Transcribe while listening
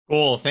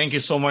Cool. Thank you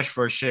so much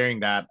for sharing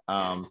that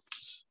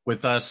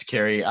with us,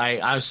 Carrie.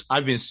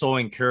 I've been so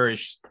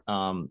encouraged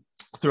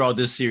throughout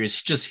this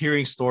series, just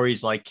hearing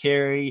stories like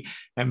Carrie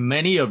and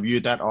many of you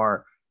that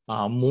are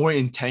more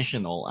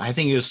intentional. I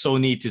think it's so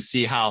neat to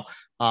see how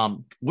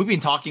we've been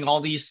talking all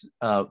these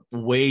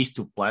ways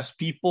to bless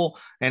people,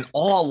 and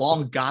all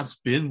along God's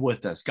been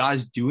with us.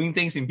 God's doing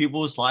things in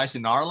people's lives,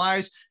 in our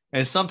lives,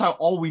 and sometimes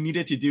all we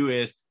needed to do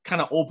is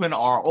kind of open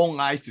our own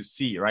eyes to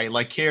see, right?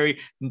 Like Carrie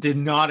did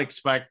not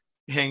expect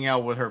hanging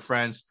out with her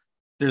friends.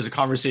 There's a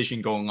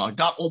conversation going on.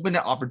 God opened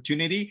that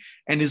opportunity,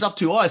 and it's up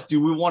to us. Do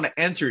we want to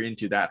enter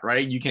into that,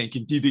 right? You can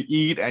continue to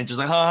eat and just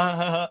like, ha, ha,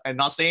 ha, ha, and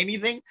not say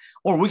anything,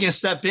 or we can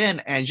step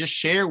in and just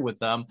share with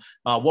them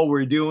what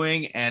we're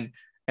doing and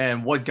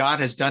what God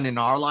has done in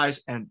our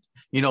lives. And,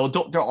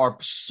 there are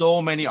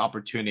so many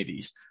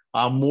opportunities.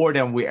 More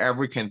than we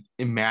ever can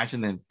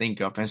imagine and think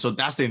of. And so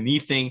that's the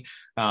neat thing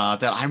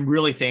that I'm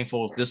really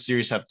thankful this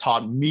series have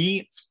taught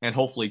me and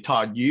hopefully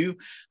taught you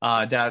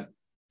that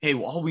hey,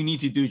 all we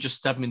need to do is just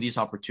step in these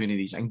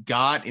opportunities. And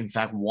God, in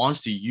fact,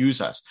 wants to use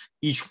us,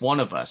 each one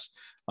of us,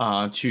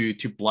 to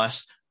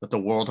bless the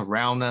world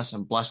around us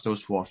and bless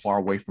those who are far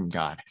away from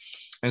God.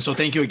 And so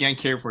thank you again,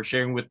 Carrie, for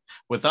sharing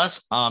with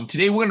us.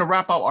 Today, we're going to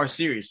wrap up our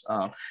series.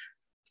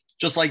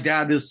 Just like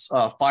that, this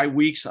 5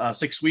 weeks,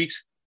 6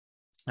 weeks,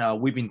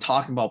 we've been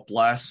talking about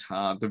bless.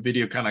 The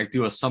video kind of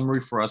do a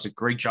summary for us, a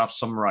great job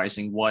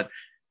summarizing what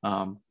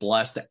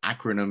bless, the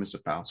acronym, is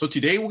about. So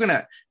today, we're going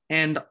to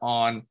end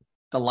on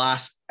the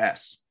last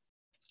S,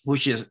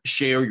 which is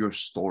share your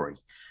story.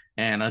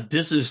 And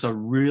this is a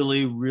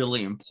really,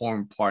 really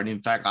important part.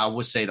 In fact, I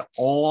would say that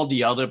all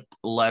the other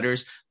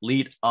letters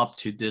lead up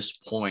to this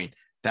point,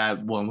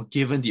 that when we're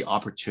given the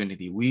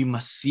opportunity, we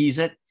must seize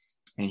it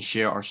and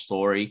share our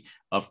story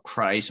of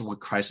Christ and what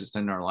Christ has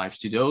done in our lives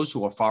to those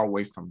who are far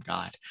away from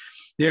God.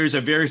 There's a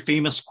very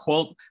famous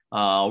quote,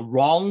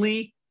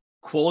 wrongly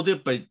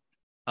quoted, but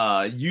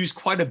used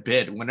quite a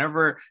bit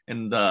whenever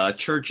in the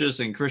churches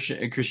and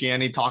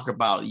Christianity talk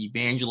about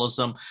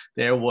evangelism.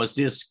 There was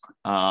this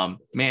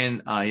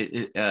man,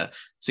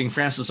 St.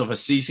 Francis of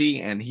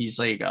Assisi, and he's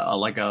like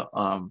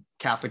a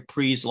Catholic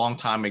priest a long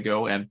time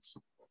ago, and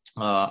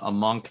a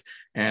monk,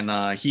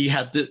 and he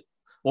had the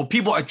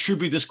people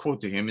attribute this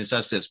quote to him. It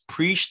says this: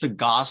 preach the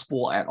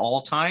gospel at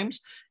all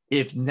times,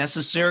 if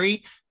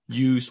necessary,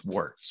 use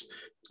words.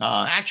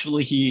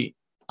 Actually,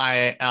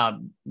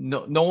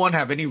 no one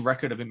have any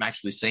record of him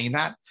actually saying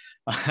that,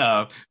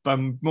 but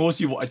most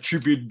people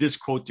attribute this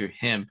quote to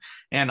him.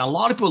 And a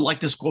lot of people like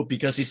this quote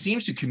because it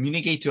seems to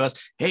communicate to us,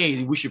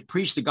 hey, we should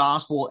preach the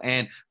gospel,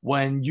 and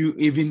when you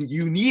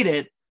need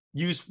it,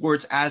 use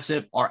words as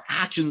if our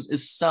actions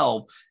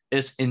itself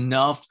is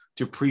enough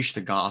to preach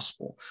the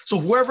gospel. So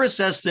whoever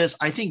says this,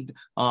 I think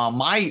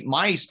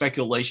my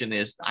speculation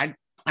is I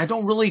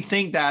don't really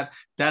think that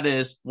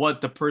is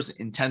what the person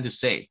intend to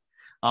say.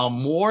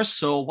 More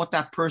so what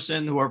that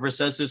person, whoever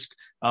says this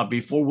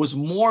before, was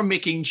more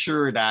making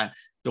sure that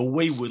the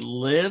way we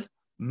live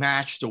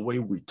match the way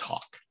we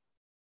talk.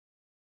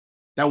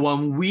 That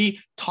when we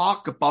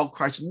talk about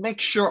Christ,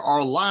 make sure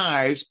our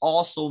lives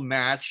also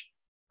match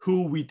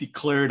who we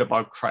declared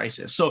about Christ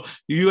is. So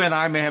you and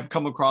I may have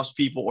come across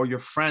people, or your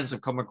friends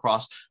have come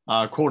across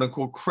quote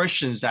unquote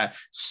Christians that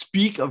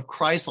speak of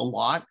Christ a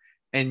lot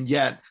and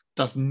yet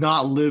does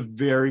not live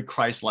very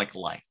Christ-like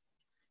life.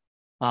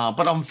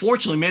 But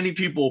unfortunately, many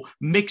people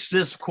mix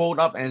this quote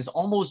up and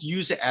almost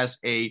use it as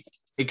a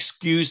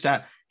excuse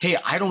that, hey,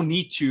 I don't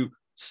need to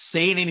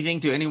say anything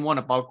to anyone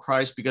about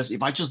Christ, because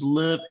if I just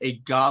live a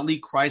godly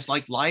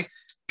Christ-like life,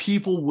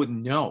 people would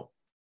know.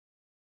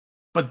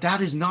 But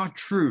that is not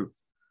true,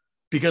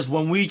 because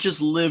when we just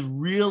live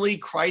really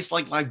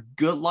Christ-like life,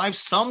 good life,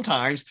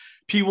 sometimes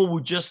people will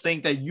just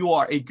think that you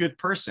are a good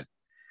person,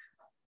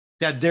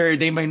 that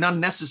they may not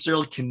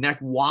necessarily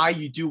connect why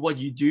you do what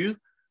you do,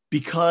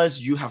 because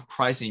you have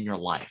Christ in your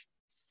life.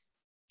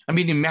 I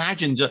mean,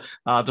 imagine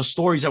the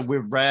stories that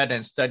we've read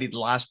and studied the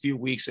last few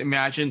weeks.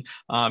 Imagine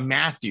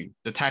Matthew,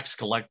 the tax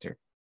collector.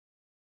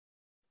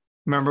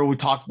 Remember, we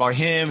talked about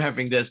him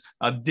having this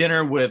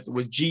dinner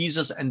with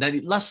Jesus, and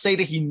then let's say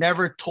that he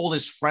never told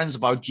his friends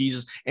about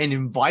Jesus and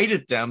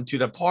invited them to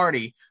the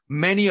party.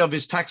 Many of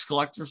his tax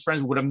collector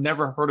friends would have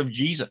never heard of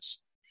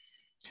Jesus.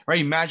 Right?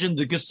 Imagine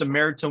the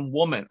Samaritan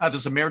woman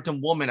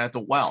at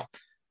the well.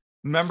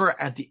 Remember,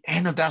 at the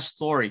end of that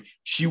story,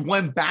 she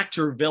went back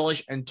to her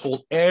village and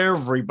told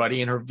everybody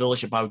in her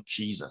village about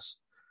Jesus.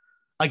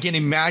 Again,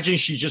 imagine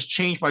she just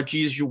changed by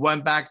Jesus. She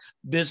went back,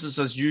 business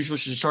as usual.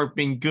 She started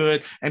being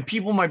good. And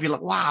people might be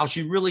like, wow,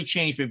 she really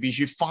changed. Maybe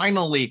she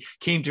finally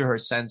came to her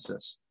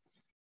senses.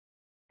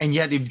 And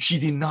yet, if she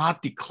did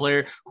not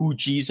declare who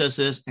Jesus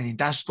is, and in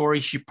that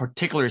story, she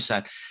particularly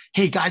said,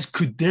 hey, guys,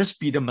 could this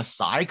be the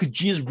Messiah? Could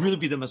Jesus really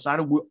be the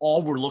Messiah we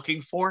all were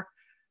looking for?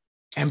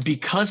 And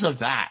because of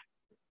that,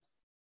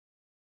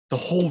 the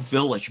whole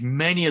village,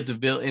 many of in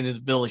the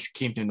village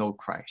came to know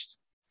Christ.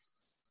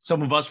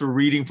 Some of us were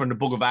reading from the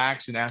book of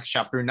Acts in Acts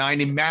chapter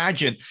 9.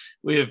 Imagine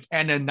if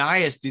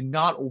Ananias did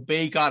not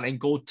obey God and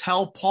go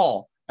tell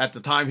Paul, at the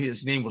time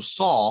his name was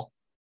Saul,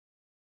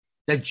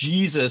 that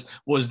Jesus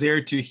was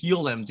there to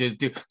heal him,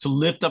 to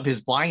lift up his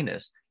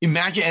blindness.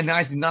 Imagine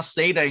Ananias did not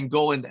say that and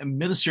go and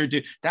minister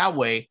to that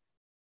way.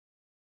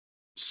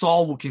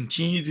 Saul will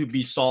continue to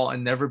be Saul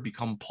and never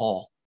become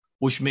Paul,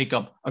 which make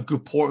up a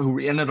good who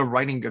ended up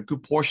writing a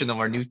good portion of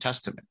our New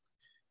Testament.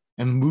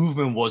 And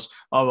movement was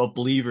of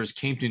believers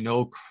came to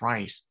know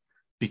Christ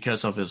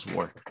because of his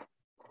work.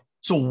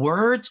 So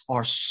words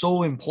are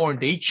so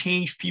important. They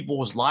change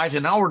people's lives.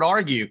 And I would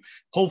argue,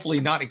 hopefully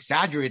not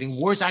exaggerating,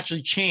 words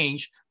actually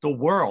change the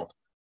world.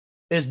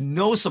 It's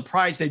no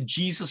surprise that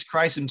Jesus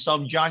Christ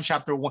himself, John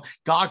chapter 1,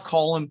 God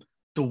called him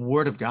the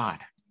Word of God.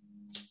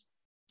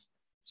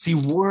 See,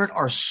 words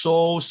are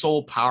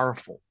so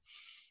powerful.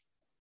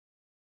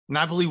 And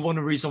I believe one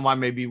of the reasons why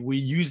maybe we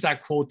use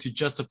that quote to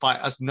justify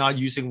us not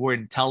using word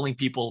and telling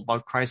people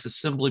about Christ is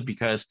simply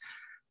because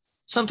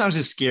sometimes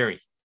it's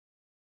scary.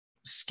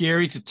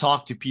 Scary to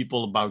talk to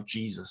people about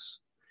Jesus.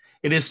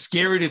 It is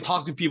scary to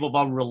talk to people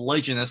about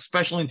religion,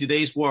 especially in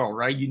today's world,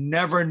 right? You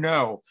never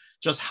know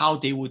just how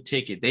they would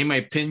take it. They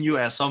might pin you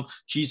as some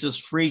Jesus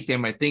freak. They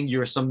might think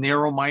you're some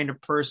narrow-minded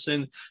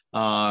person,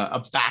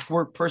 a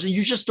backward person.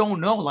 You just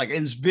don't know. Like,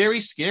 it's very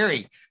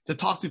scary to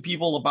talk to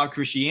people about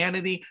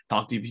Christianity,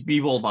 talk to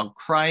people about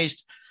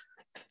Christ.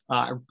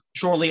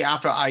 Shortly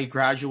after I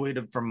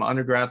graduated from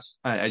undergrad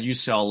at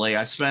UCLA,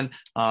 I spent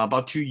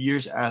about 2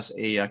 years as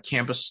a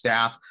campus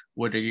staff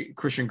with a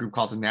Christian group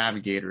called the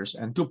Navigators.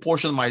 And do a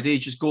portion of my day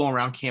just going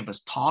around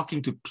campus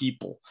talking to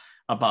people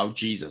about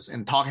Jesus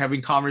and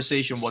having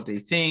conversation, what they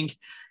think.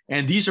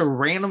 And these are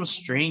random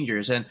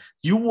strangers. And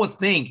you would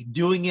think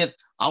doing it,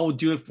 I would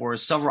do it for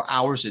several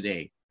hours a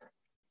day.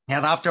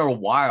 And after a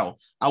while,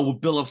 I would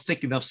build up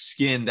thick enough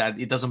skin that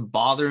it doesn't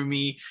bother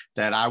me,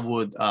 that I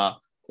would,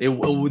 it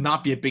would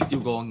not be a big deal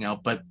going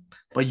out. But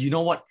you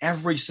know what?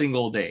 Every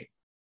single day,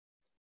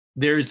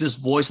 there's this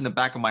voice in the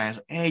back of my head.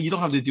 Hey, you don't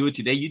have to do it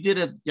today. You did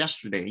it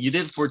yesterday. You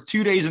did it for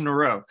 2 days in a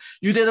row.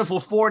 You did it for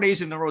 4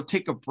 days in a row.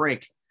 Take a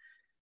break.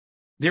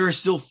 There is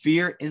still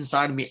fear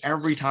inside of me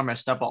every time I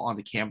step out on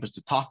the campus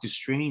to talk to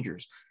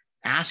strangers,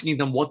 asking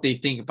them what they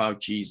think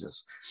about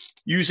Jesus,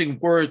 using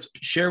words,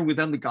 sharing with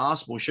them the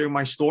gospel, sharing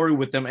my story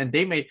with them. And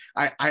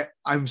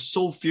I'm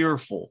so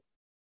fearful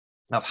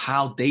of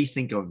how they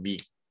think of me.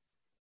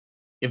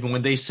 Even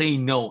when they say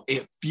no,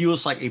 it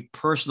feels like a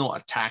personal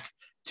attack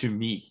to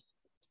me.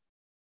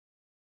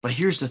 But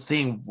here's the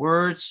thing,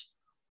 words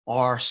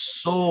are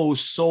so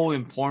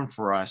important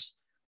for us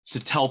to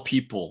tell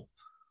people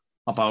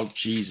about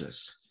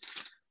Jesus.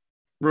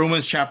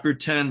 Romans chapter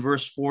 10,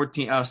 verse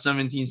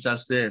 17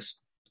 says this.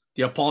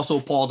 The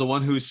Apostle Paul, the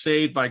one who is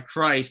saved by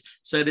Christ,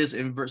 said this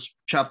in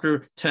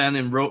chapter 10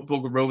 in book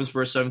of Romans,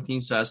 verse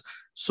 17 says,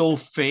 so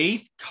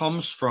faith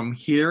comes from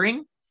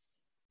hearing,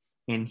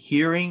 and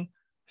hearing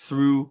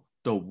through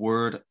the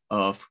word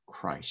of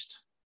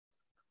Christ.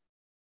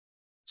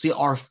 See,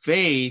 our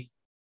faith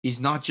is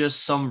not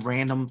just some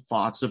random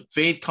thoughts. The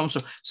faith comes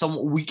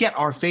from we get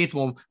our faith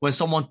when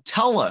someone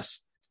tells us.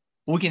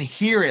 We can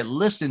hear it,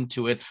 listen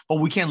to it, but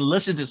we can't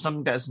listen to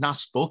something that's not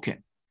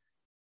spoken.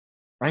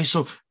 Right?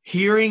 So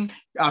hearing,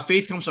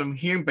 faith comes from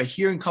hearing, but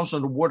hearing comes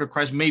from the word of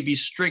Christ, may be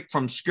strict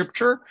from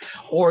scripture,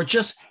 or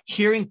just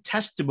hearing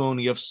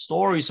testimony of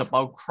stories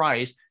about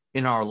Christ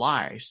in our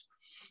lives.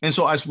 And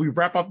so as we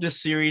wrap up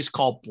this series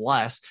called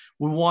Bless,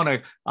 we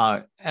want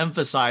to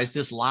emphasize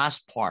this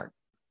last part,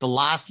 the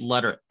last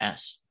letter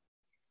S,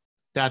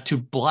 that to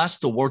bless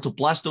the world, to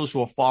bless those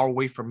who are far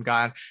away from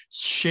God,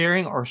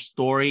 sharing our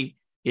story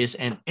is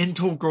an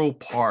integral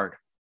part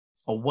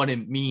of what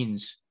it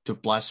means to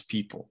bless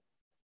people.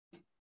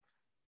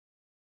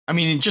 I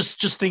mean,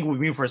 just think with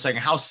me for a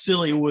second, how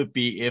silly it would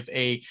be if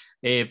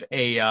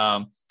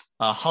a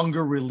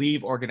hunger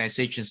relief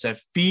organization said,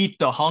 feed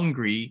the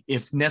hungry,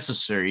 if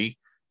necessary,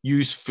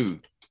 use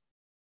food.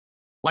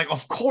 Like,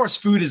 of course,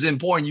 food is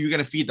important. You're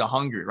going to feed the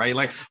hungry, right?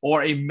 Like,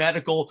 or a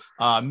medical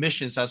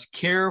mission says,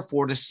 care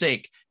for the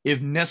sick,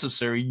 if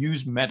necessary,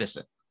 use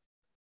medicine.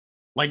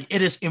 Like,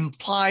 it is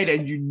implied,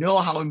 and you know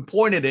how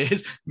important it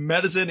is.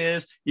 Medicine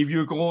is, if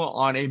you're going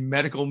on a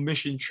medical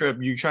mission trip,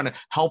 you're trying to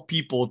help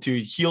people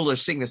to heal their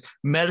sickness.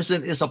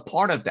 Medicine is a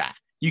part of that.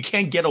 You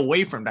can't get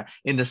away from that.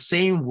 In the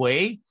same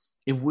way,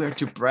 if we're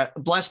to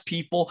bless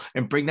people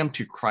and bring them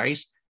to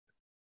Christ,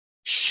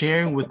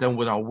 sharing with them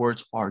with our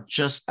words are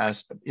just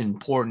as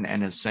important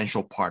and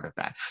essential part of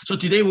that. So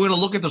today we're going to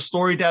look at the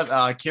story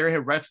that Carrie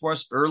had read for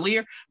us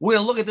earlier. We're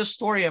going to look at the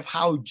story of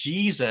how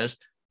Jesus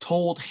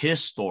told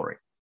his story.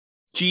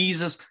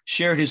 Jesus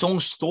shared his own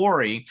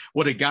story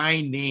with a guy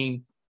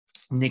named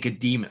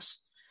Nicodemus.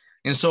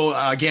 And so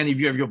again, if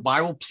you have your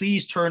Bible,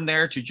 please turn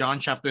there to John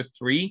chapter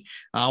 3.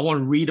 I want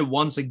to read it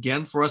once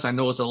again for us. I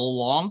know it's a little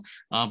long,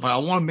 but I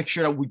want to make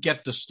sure that we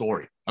get the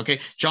story. Okay,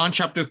 John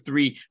chapter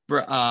 3,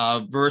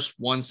 verse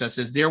 1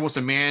 says, there was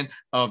a man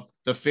of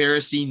the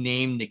Pharisee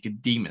named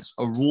Nicodemus,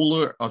 a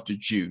ruler of the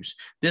Jews.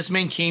 This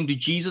man came to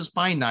Jesus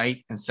by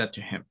night and said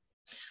to him,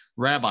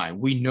 Rabbi,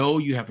 we know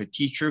you have a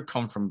teacher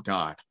come from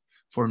God,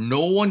 for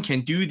no one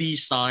can do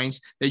these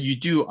signs that you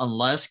do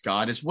unless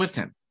God is with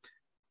him.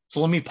 So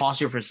let me pause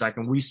here for a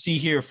second. We see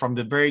here from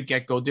the very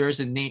get-go,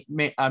 there's a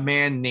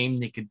man named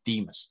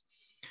Nicodemus.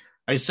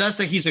 It says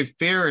that he's a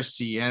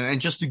Pharisee. And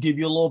just to give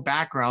you a little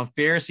background,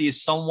 Pharisee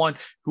is someone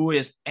who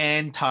is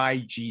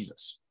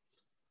anti-Jesus.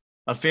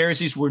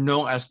 Pharisees were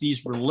known as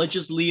these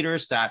religious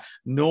leaders that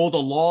know the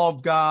law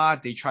of God.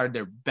 They try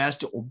their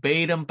best to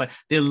obey them, but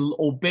they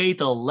obey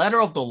the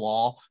letter of the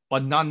law,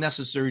 but not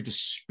necessarily the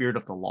spirit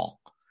of the law.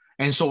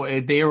 And so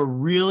they are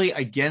really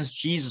against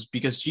Jesus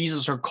because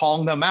Jesus are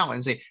calling them out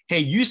and say, hey,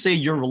 you say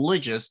you're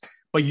religious,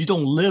 but you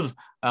don't live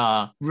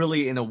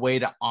really in a way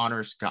that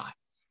honors God.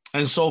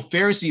 And so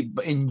Pharisees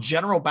in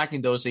general back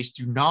in those days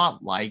do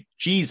not like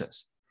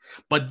Jesus.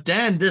 But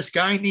then this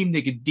guy named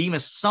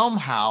Nicodemus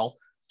somehow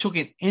took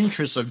an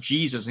interest of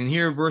Jesus. And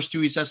here verse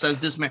 2, he says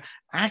this man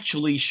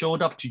actually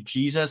showed up to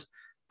Jesus,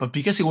 but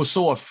because he was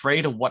so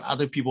afraid of what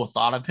other people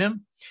thought of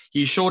him,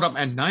 he showed up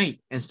at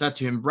night and said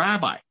to him,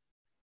 Rabbi.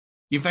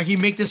 In fact, he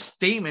made this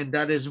statement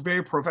that is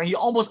very profound. He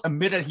almost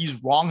admitted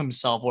he's wrong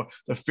himself, or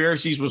the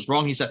Pharisees was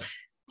wrong. He said,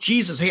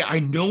 Jesus, hey, I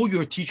know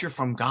you're a teacher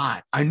from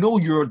God. I know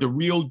you're the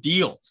real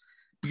deal,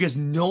 because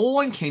no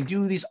one can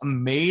do these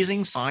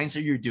amazing signs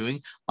that you're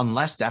doing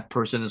unless that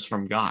person is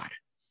from God.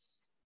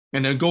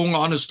 And then going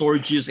on the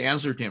story, Jesus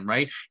answered him,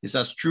 right? He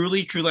says,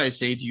 truly, truly, I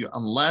say to you,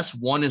 unless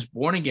one is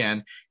born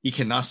again, he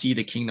cannot see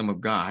the kingdom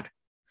of God.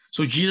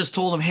 So Jesus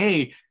told him,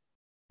 hey,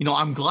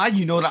 I'm glad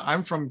you know that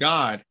I'm from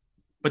God,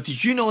 but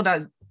did you know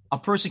that a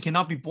person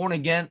cannot be born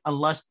again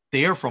unless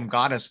they're from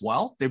God as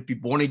well? They'd be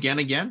born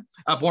again.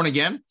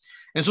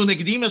 And so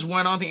Nicodemus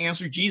went on to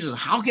answer Jesus,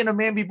 how can a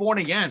man be born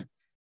again?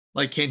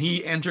 Like, can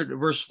he enter,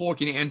 verse 4,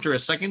 can he enter a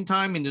second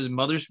time into the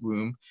mother's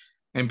womb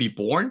and be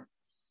born?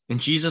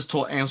 And Jesus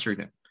answered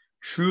him,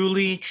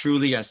 truly,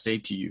 truly, I say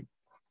to you,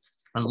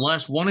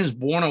 unless one is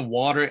born of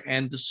water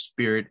and the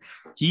Spirit,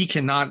 he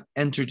cannot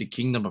enter the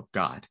kingdom of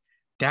God.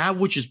 That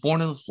which is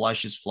born of the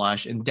flesh is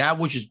flesh, and that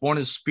which is born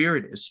of the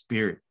Spirit is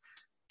spirit.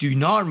 Do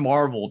not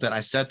marvel that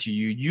I said to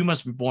you, you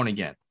must be born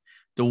again.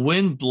 The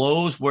wind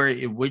blows where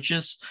it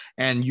wishes,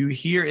 and you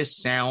hear its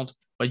sound,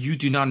 but you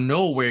do not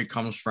know where it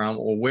comes from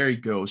or where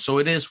it goes. So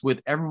it is with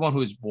everyone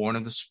who is born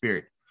of the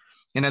Spirit.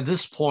 And at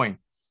this point,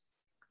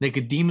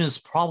 Nicodemus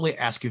probably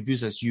as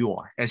confused as you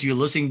are. As you're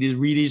listening to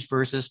read these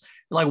verses,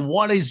 like,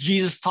 what is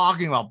Jesus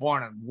talking about?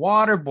 Born of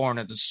water, born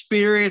of the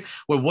Spirit.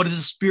 Well, what does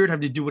the Spirit have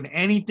to do with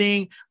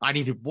anything? I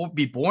need to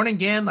be born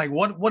again. Like,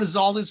 what is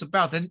all this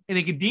about? Then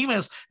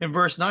Nicodemus in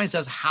verse 9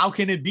 says, how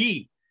can it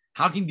be?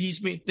 How can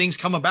these things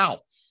come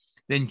about?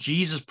 Then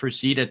Jesus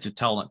proceeded to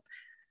tell him.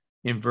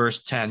 In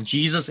verse 10,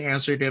 Jesus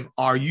answered him,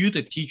 are you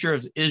the teacher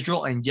of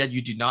Israel, and yet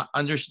you do not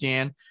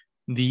understand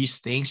these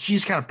things?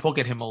 Jesus kind of poked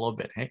at him a little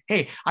bit.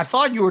 Hey, I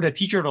thought you were the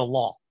teacher of the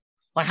law.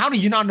 Like, how do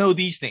you not know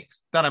these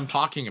things that I'm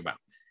talking about?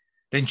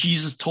 Then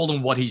Jesus told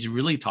him what he's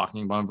really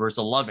talking about in verse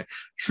 11.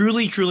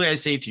 Truly, truly, I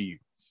say to you,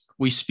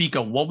 we speak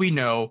of what we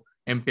know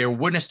and bear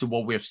witness to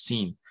what we have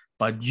seen,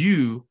 but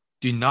you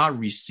do not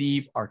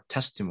receive our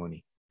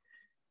testimony.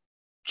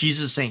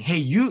 Jesus is saying, hey,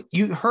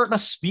 you heard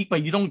us speak,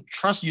 but you don't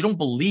trust, you don't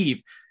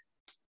believe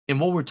in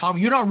what we're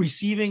talking. You're not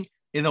receiving,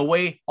 in a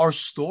way, our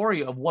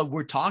story of what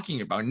we're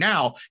talking about.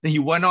 Now, then he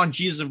went on,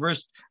 Jesus in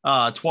verse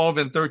 12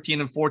 and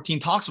 13 and 14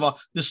 talks about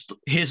this,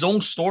 his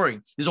own story,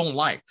 his own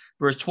life.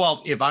 Verse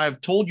 12, if I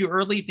have told you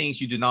earthly things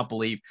you do not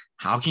believe,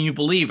 how can you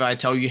believe if I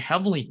tell you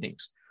heavenly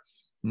things?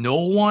 No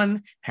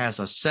one has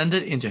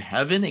ascended into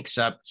heaven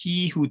except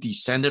he who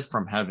descended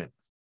from heaven,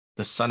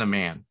 the Son of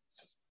Man.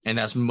 And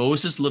as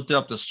Moses lifted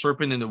up the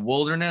serpent in the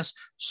wilderness,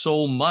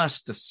 so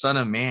must the Son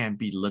of Man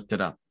be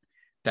lifted up,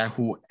 that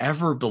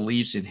whoever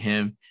believes in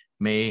him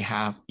may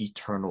have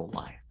eternal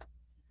life.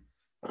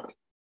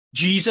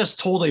 Jesus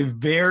told a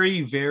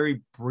very,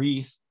 very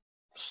brief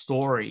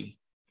story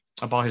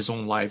about his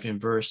own life in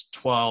verse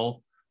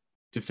 13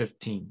 to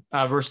 15.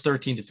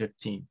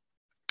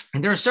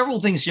 And there are several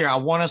things here I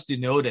want us to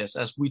notice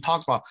as we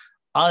talk about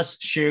us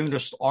sharing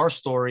our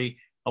story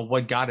of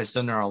what God has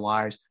done in our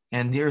lives.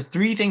 And there are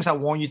three things I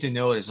want you to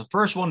notice. The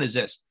first one is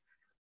this: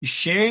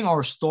 sharing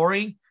our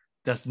story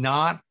does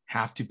not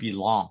have to be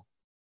long.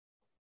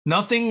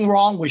 Nothing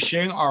wrong with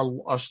sharing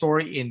our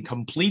story in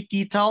complete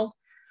detail,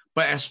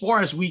 but as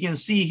far as we can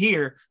see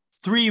here,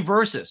 3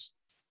 verses,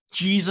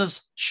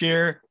 Jesus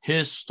shared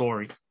his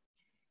story.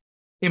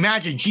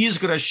 Imagine Jesus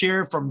could have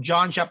shared from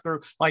John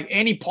chapter, like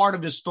any part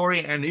of his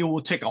story, and it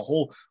will take a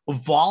whole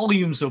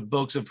volumes of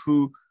books of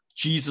who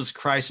Jesus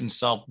Christ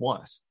himself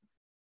was.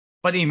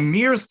 But in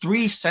mere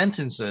 3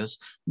 sentences,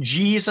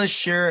 Jesus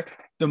shared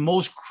the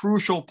most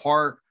crucial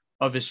part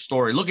of his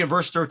story. Look at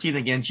verse 13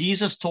 again.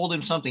 Jesus told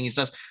him something. He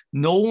says,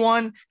 no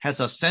one has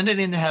ascended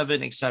into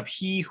heaven except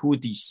he who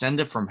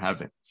descended from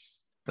heaven,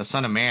 the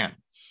Son of Man.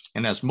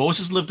 And as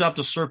Moses lifted up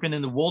the serpent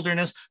in the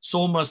wilderness,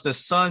 so must the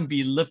Son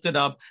be lifted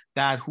up,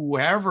 that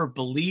whoever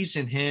believes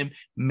in him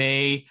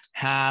may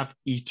have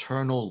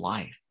eternal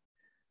life.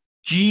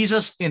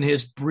 Jesus, in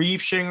his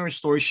brief sharing of his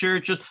story,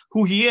 shared just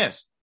who he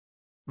is.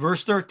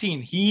 Verse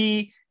 13,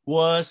 he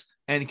was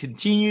and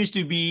continues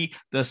to be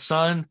the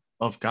Son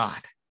of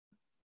God.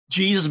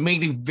 Jesus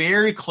made it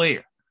very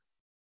clear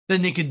That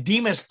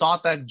Nicodemus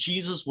thought that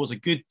Jesus was a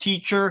good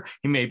teacher.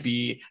 He may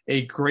be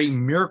a great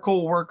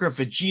miracle worker,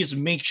 but Jesus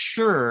makes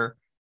sure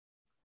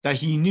that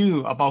he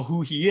knew about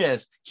who he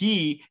is.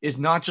 He is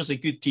not just a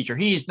good teacher.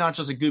 He is not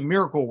just a good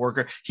miracle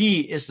worker.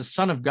 He is the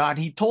Son of God.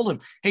 He told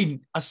him, hey,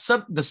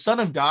 the Son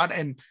of God,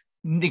 and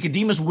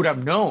Nicodemus would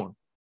have known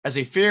as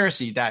a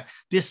Pharisee that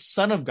this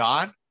Son of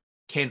God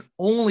can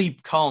only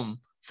come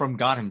from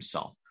God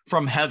himself,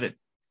 from heaven.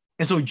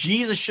 And so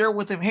Jesus shared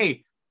with him,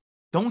 hey,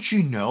 don't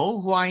you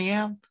know who I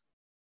am?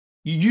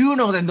 You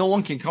know that no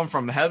one can come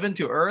from heaven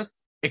to earth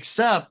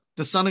except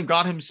the Son of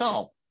God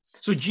himself.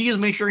 So Jesus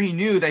made sure he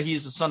knew that he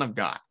is the Son of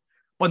God.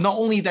 But not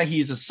only that he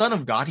is the Son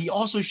of God, he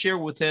also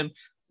shared with him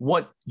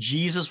what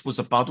Jesus was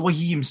about, what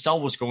he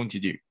himself was going to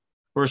do.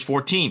 Verse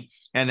 14,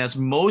 and as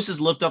Moses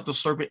lifted up the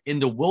serpent in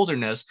the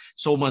wilderness,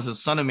 so must the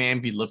Son of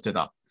Man be lifted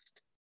up.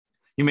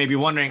 You may be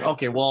wondering,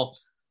 okay, well,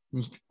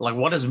 like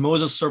what does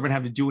Moses' serpent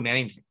have to do with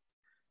anything?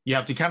 You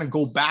have to kind of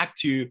go back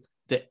to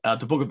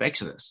the book of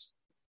Exodus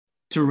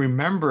to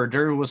remember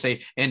there was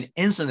an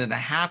incident that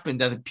happened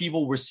that the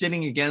people were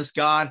sinning against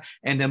God,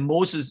 and then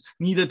Moses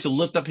needed to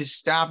lift up his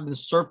staff and the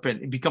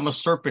serpent and become a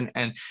serpent,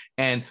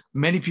 and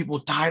many people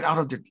died out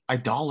of their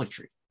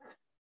idolatry.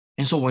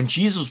 And so when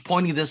Jesus was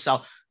pointing this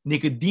out,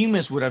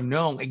 Nicodemus would have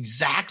known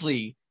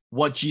exactly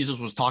what Jesus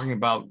was talking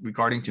about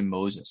regarding to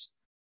Moses.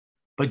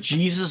 But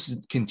Jesus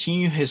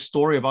continued his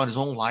story about his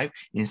own life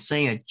in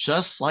saying that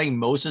just like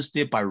Moses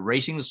did by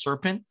raising the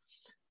serpent,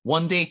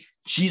 one day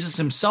Jesus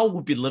himself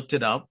would be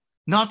lifted up,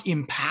 not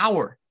in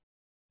power,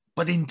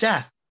 but in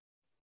death.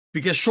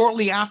 Because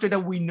shortly after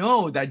that, we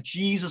know that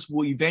Jesus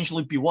will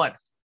eventually be what?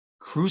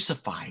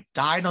 Crucified,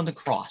 died on the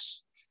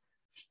cross.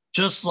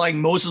 Just like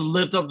Moses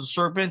lifted up the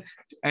serpent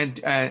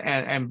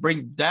and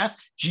bring death,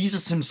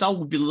 Jesus himself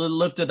will be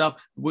lifted up.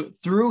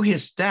 Through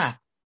his death,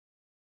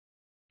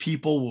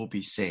 people will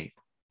be saved.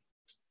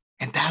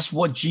 And that's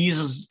what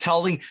Jesus is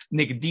telling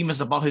Nicodemus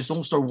about his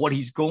own story, what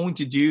he's going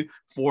to do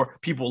for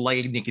people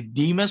like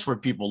Nicodemus, for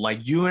people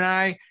like you and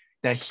I,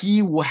 that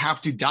he will have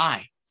to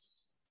die.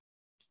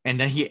 And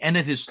then he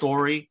ended his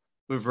story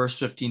with verse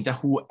 15,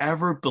 that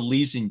whoever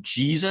believes in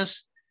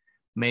Jesus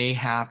may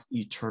have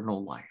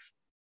eternal life.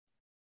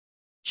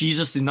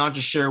 Jesus did not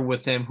just share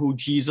with him who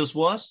Jesus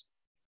was,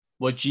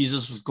 what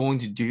Jesus was going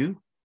to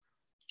do.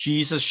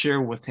 Jesus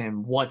shared with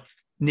him what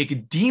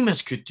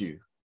Nicodemus could do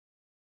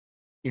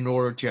in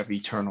order to have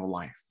eternal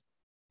life.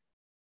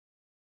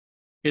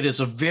 It is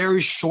a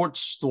very short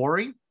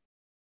story.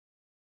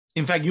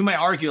 In fact, you might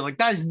argue like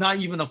that is not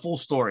even a full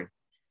story.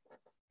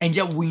 And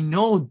yet we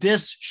know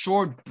this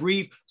short,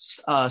 brief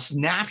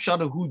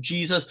snapshot of who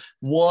Jesus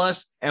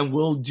was and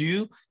will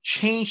do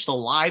changed the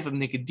life of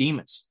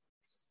Nicodemus.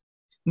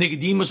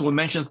 Nicodemus was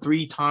mentioned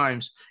 3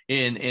 times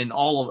in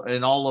all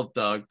of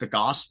the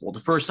gospel. The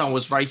first time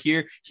was right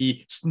here.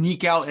 He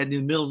sneaked out in the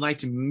middle of the night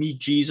to meet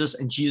Jesus,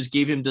 and Jesus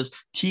gave him this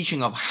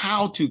teaching of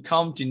how to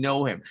come to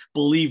know him,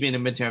 believe in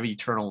him, and to have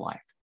eternal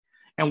life.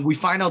 And we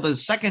find out that the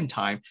second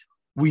time,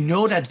 we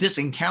know that this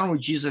encounter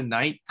with Jesus at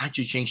night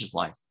actually changed his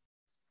life.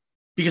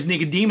 Because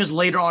Nicodemus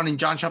later on in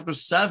John chapter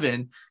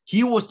 7,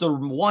 he was the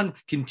one,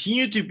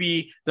 continued to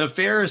be the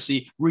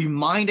Pharisee,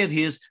 reminded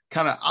his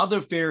kind of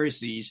other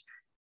Pharisees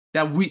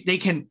that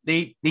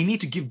they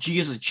need to give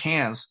Jesus a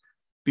chance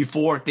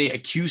before they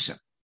accuse him.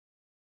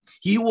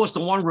 He was the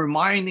one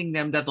reminding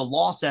them that the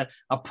law said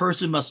a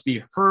person must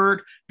be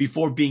heard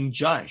before being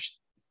judged.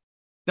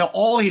 Now,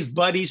 all his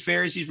buddies,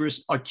 Pharisees, were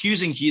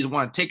accusing Jesus,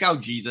 want to take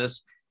out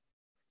Jesus.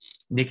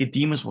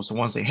 Nicodemus was the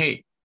one saying,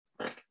 hey,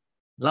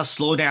 let's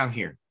slow down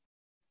here.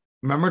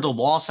 Remember the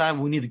law said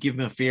we need to give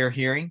him a fair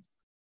hearing?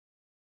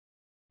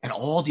 And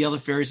all the other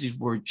Pharisees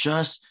were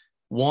just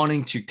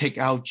wanting to take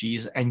out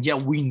Jesus. And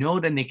yet we know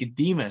that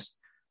Nicodemus,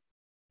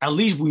 at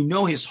least we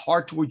know his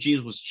heart toward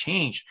Jesus was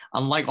changed,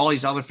 unlike all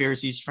these other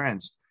Pharisees'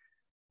 friends.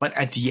 But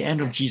at the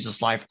end of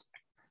Jesus' life,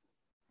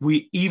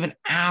 even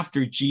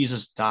after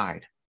Jesus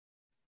died,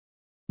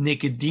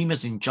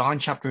 Nicodemus in John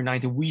chapter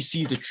 19, we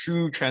see the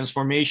true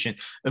transformation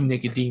of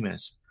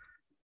Nicodemus.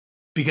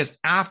 Because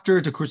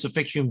after the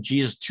crucifixion of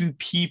Jesus, 2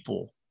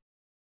 people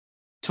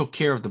took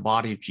care of the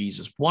body of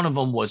Jesus. One of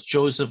them was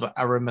Joseph of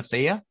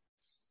Arimathea.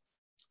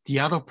 The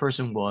other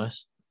person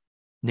was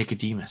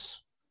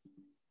Nicodemus.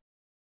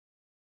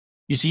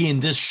 You see, in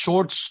this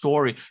short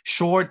story,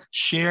 short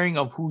sharing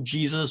of who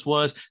Jesus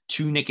was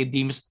to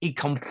Nicodemus, it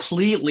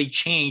completely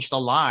changed the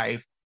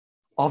life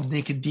of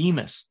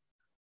Nicodemus.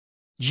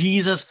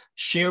 Jesus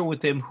shared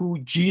with him who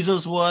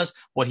Jesus was,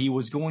 what he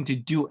was going to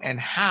do, and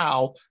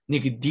how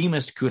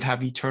Nicodemus could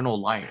have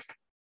eternal life.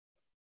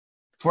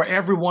 For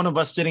every one of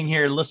us sitting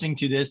here listening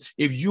to this,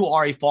 if you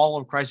are a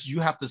follower of Christ,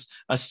 you have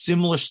a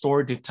similar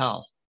story to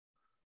tell.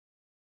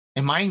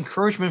 And my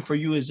encouragement for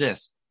you is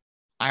this.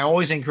 I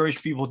always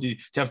encourage people to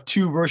have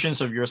 2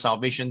 versions of your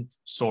salvation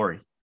story.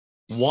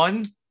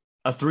 One,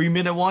 a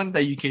 3-minute one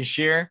that you can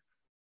share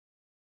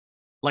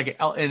like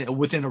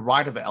within a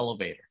ride of an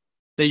elevator.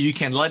 That you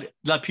can let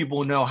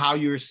people know how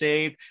you're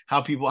saved,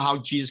 how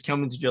Jesus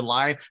came into your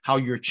life, how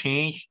you're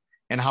changed,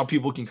 and how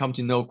people can come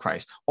to know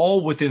Christ,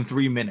 all within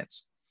 3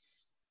 minutes.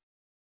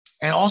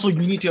 And also,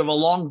 you need to have a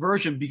long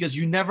version because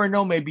you never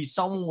know. Maybe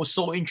someone was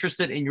so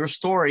interested in your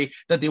story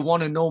that they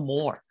want to know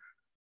more.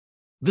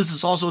 This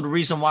is also the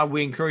reason why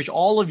we encourage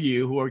all of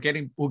you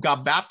who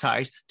got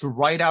baptized to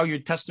write out your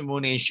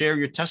testimony and share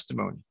your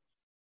testimony.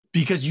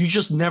 Because you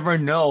just never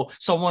know.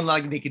 Someone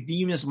like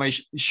Nicodemus might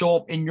show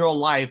up in your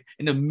life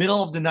in the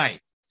middle of the night,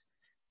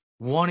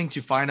 wanting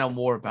to find out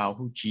more about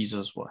who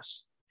Jesus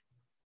was.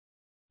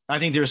 I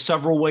think there are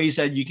several ways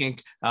that you can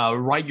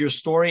write your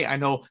story. I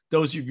know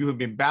those of you who have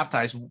been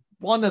baptized,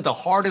 one of the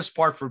hardest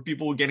part for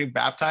people getting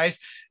baptized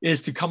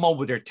is to come up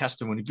with their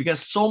testimony, because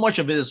so much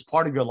of it is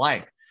part of your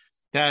life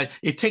that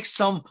it takes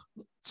some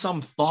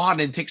thought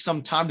and it takes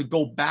some time to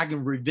go back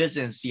and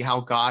revisit and see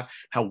how God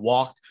had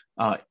walked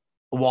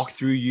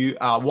through you,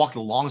 walked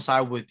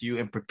alongside with you,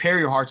 and prepare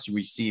your hearts to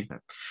receive him.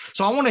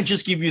 So I want to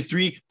just give you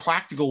 3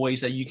 practical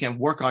ways that you can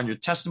work on your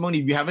testimony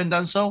if you haven't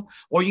done so,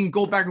 or you can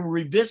go back and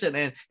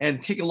revisit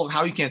and take a look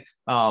how you can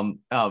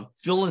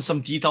fill in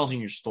some details in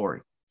your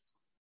story.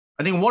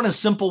 I think one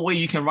simple way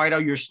you can write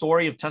out your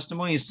story of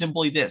testimony is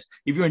simply this.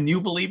 If you're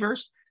new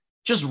believers,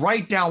 just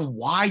write down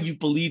why you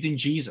believed in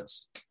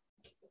Jesus.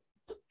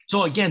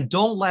 So again,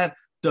 don't let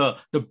the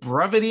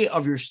brevity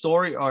of your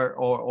story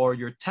or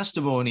your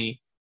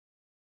testimony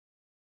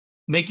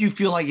make you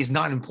feel like it's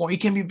not important.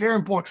 It can be very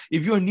important.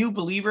 If you're new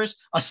believers,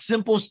 a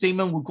simple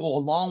statement will go a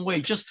long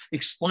way. Just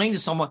explain to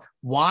someone,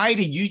 why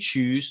did you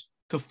choose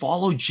to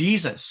follow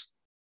Jesus?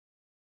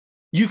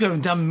 You could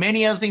have done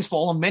many other things,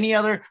 follow many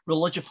other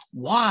religions.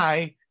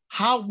 Why?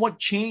 What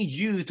changed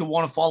you to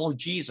want to follow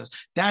Jesus?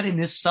 That in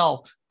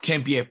itself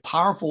can be a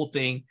powerful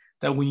thing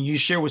that when you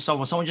share with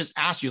someone just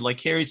asks you, like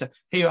Carrie said,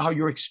 hey, how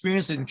your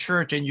experience in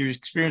church and your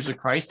experience with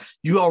Christ,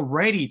 you are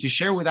ready to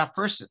share with that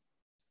person.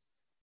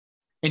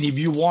 And if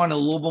you want a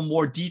little bit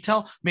more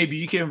detail, maybe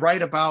you can write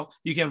down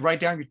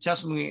your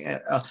testimony,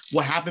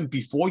 what happened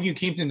before you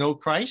came to know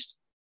Christ.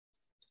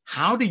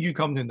 How did you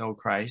come to know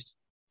Christ?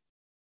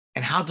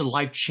 And how did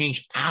life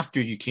change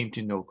after you came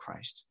to know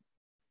Christ?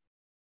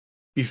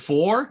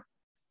 Before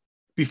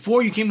you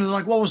came to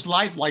know, what was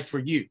life like for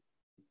you?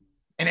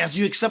 And as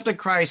you accepted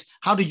Christ,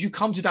 how did you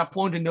come to that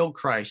point to know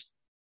Christ?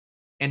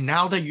 And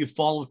now that you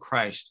followed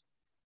Christ,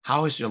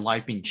 how has your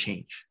life been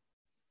changed?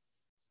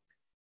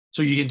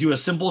 So you can do a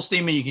simple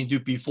statement, you can do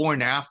before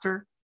and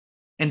after.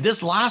 And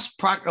this last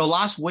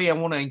way I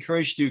want to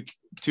encourage you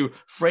to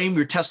frame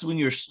your testimony,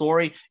 your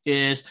story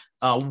is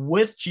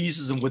with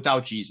Jesus and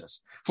without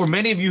Jesus. For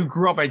many of you who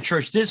grew up in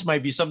church, this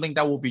might be something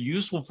that will be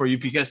useful for you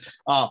because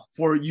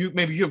for you,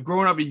 maybe you have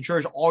grown up in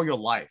church all your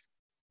life.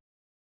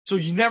 So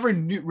you never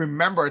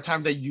remember a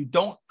time that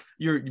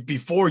you're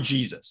before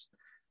Jesus.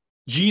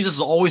 Jesus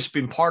has always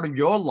been part of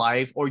your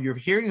life, or you're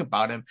hearing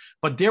about him,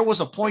 but there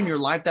was a point in your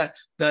life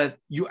that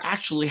you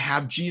actually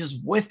have Jesus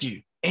with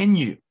you, in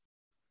you.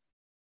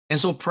 And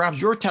so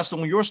perhaps your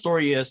testimony, your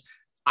story is,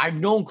 I've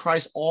known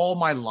Christ all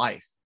my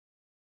life,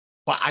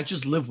 but I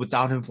just lived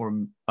without him for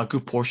a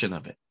good portion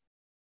of it.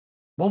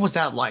 What was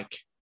that like?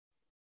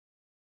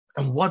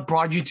 And what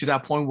brought you to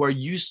that point where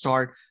you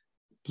start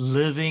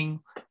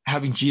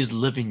having Jesus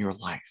live in your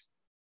life?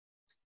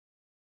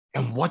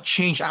 And what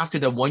changed after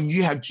that? When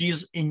you have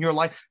Jesus in your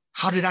life,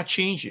 how did that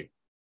change you?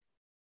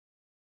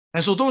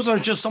 And so those are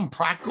just some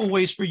practical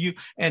ways for you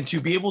and to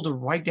be able to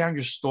write down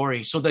your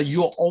story so that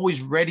you're always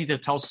ready to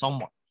tell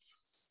someone.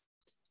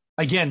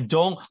 Again,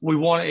 don't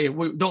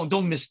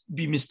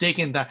be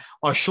mistaken that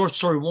a short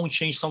story won't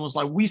change someone's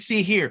life. We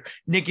see here,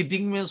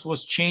 Nicodemus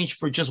was changed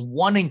for just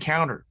one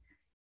encounter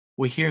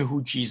with hearing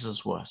who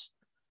Jesus was.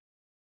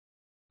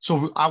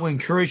 So I would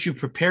encourage you,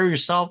 prepare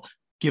yourself,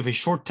 give a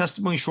short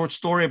testimony, short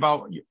story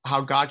about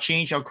how God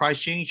changed, how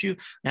Christ changed you,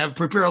 and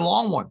prepare a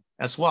long one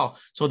as well,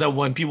 so that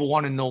when people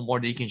want to know more,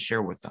 they can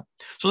share with them.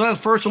 So that's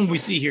the first one we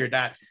see here,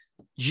 that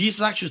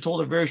Jesus actually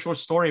told a very short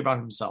story about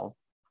himself,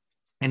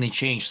 and it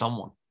changed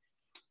someone.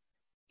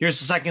 Here's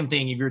the second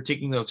thing, if you're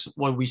taking notes,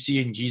 what we see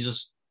in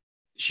Jesus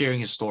sharing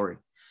his story.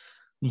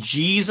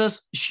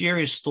 Jesus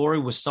shared his story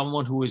with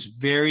someone who is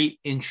very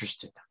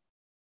interested.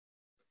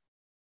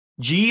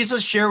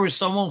 Jesus shared with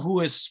someone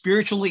who is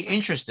spiritually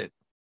interested.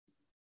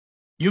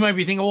 You might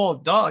be thinking, well,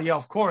 duh, yeah,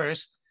 of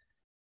course.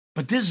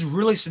 But this is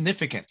really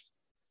significant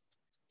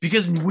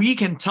because we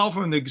can tell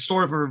from the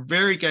story from the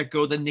very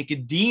get-go that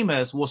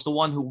Nicodemus was the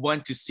one who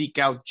went to seek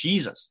out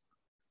Jesus,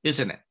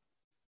 isn't it?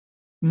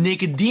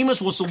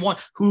 Nicodemus was the one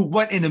who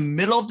went in the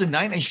middle of the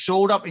night and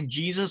showed up in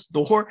Jesus'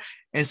 door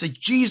and said,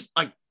 Jesus,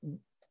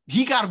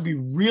 he got to be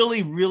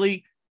really,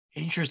 really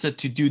interested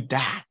to do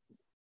that.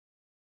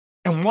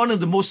 And one of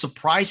the most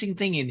surprising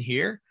thing in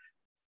here,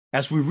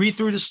 as we read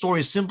through the story,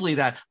 is simply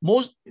that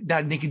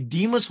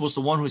Nicodemus was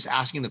the one who was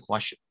asking the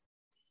question.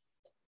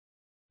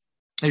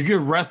 If you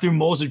read through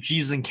most of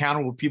Jesus'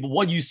 encounter with people,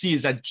 what you see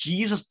is that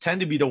Jesus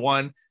tended to be the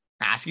one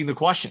asking the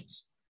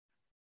questions.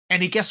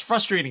 And it gets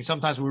frustrating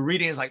sometimes when we're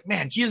reading. It's like,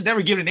 man, Jesus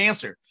never gives an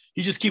answer.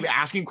 He just keeps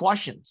asking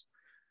questions.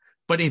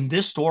 But in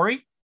this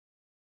story,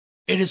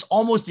 it is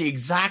almost the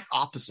exact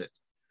opposite.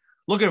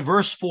 Look at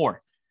verse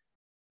 4.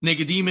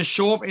 Nicodemus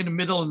showed up in the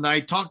middle of the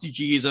night, talked to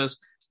Jesus,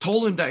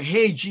 told him that,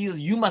 hey, Jesus,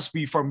 you must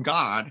be from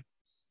God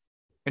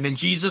And then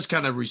Jesus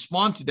kind of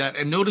respond to that.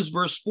 And notice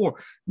verse 4.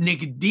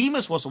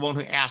 Nicodemus was the one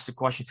who asked the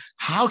question,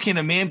 how can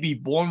a man be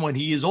born when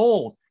he is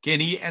old? Can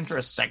he enter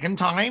a second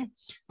time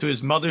to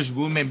his mother's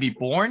womb and be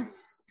born?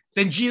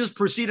 Then Jesus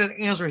proceeded to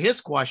answer his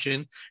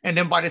question. And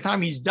then by the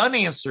time he's done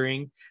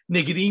answering,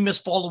 Nicodemus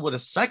followed with a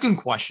second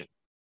question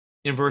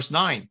in verse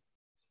 9.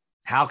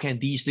 How can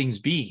these things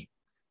be?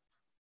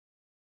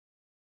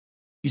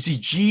 You see,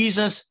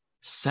 Jesus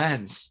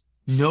sends,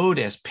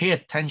 notice, pay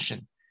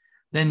attention.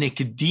 Then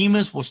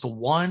Nicodemus was the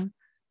one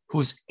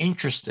who's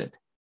interested.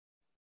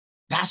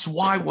 That's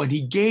why when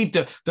he gave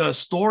the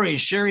story,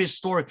 share his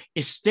story,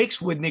 it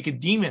sticks with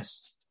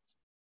Nicodemus.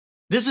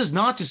 This is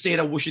not to say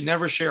that we should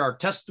never share our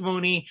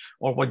testimony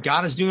or what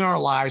God is doing in our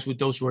lives with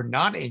those who are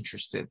not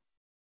interested.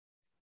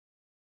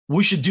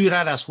 We should do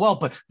that as well.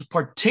 But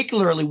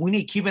particularly, we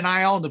need to keep an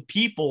eye on the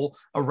people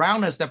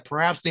around us that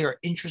perhaps they are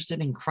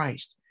interested in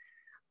Christ.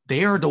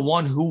 They are the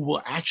one who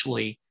will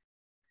actually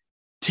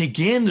take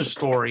in the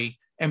story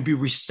and be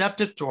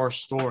receptive to our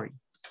story.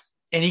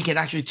 And he can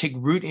actually take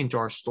root into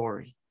our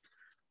story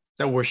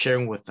that we're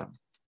sharing with them.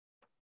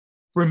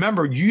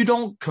 Remember, you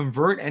don't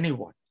convert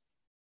anyone.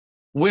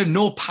 We have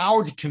no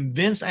power to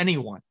convince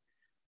anyone.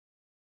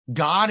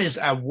 God is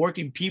at work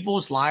in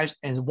people's lives,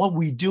 and what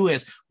we do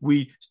is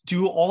we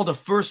do all the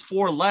first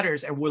 4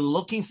 letters, and we're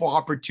looking for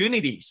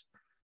opportunities.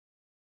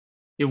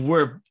 If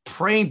we're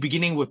praying,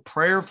 beginning with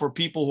prayer for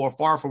people who are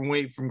far from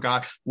away from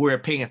God, we're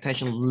paying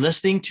attention,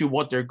 listening to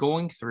what they're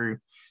going through.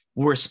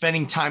 We're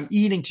spending time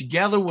eating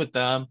together with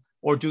them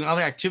or doing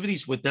other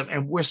activities with them,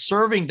 and we're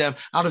serving them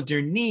out of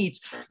their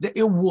needs. That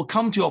it will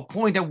come to a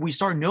point that we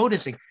start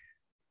noticing,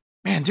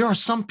 man, there are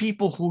some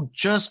people who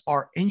just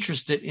are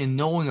interested in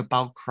knowing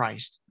about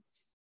Christ.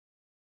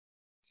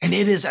 And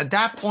it is at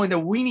that point that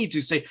we need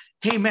to say,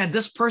 hey, man,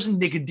 this person,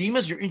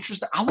 Nicodemus, you're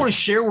interested. I want to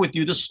share with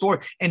you this story.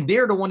 And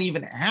they're the one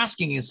even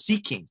asking and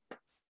seeking.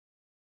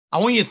 I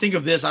want you to think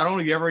of this. I don't know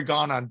if you've ever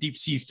gone on deep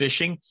sea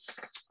fishing.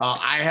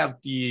 I have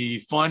the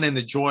fun and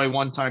the joy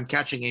one time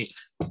catching a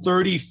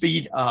 30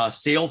 feet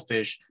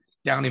sailfish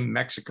down in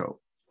Mexico.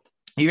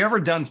 Have you ever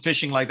done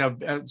fishing like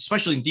that,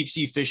 especially in deep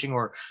sea fishing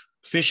or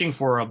fishing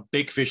for a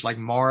big fish like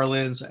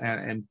marlins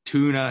and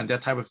tuna and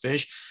that type of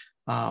fish?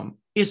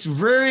 It's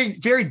very,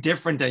 very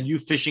different than you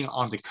fishing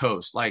on the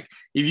coast. Like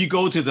if you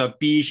go to the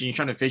beach and you're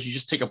trying to fish, you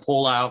just take a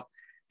pole out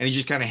and you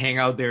just kind of hang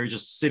out there,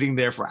 just sitting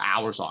there for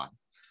hours on,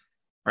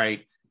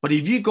 right? But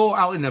if you go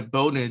out in a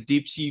boat in a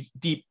deep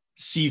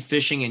sea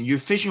fishing and you're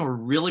fishing a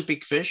really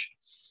big fish,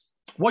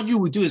 what you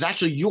would do is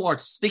actually you are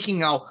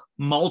sticking out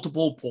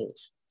multiple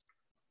poles.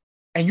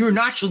 And you're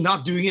actually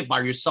not doing it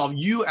by yourself.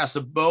 You as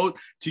a boat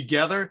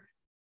together,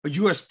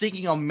 you are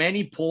sticking out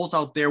many poles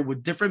out there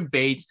with different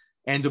baits,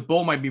 and the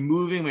boat might be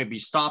moving, might be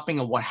stopping.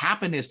 And what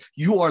happened is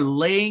you are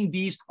laying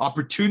these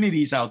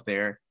opportunities out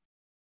there.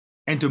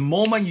 And the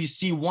moment you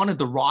see one of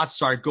the rods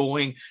start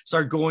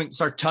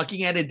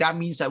tugging at it, that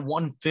means that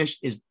one fish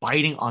is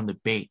biting on the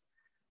bait.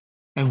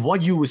 And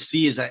what you would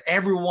see is that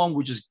everyone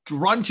would just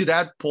run to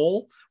that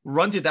pole,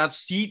 run to that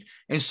seat,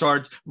 and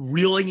start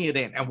reeling it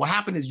in. And what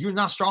happened is you're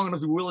not strong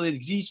enough to reel it in.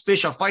 These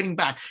fish are fighting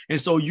back.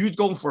 And so you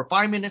go for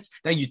 5 minutes,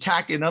 then you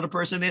tack another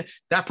person in.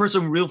 That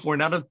person reel for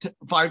another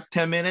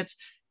 5-10 minutes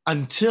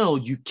until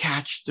you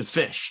catch the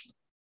fish.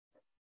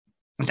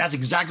 And that's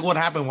exactly what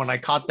happened when I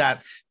caught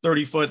that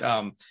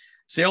 30-foot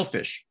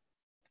sailfish.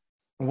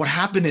 What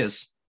happened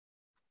is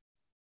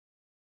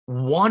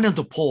one of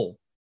the pole,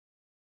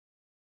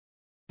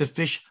 the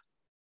fish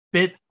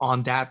bit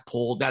on that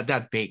pole,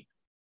 that bait.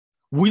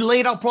 We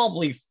laid out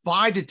probably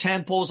 5 to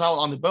 10 poles out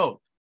on the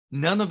boat.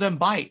 None of them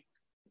bite.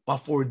 But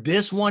for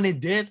this one, it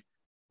did.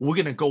 We're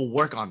going to go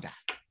work on that.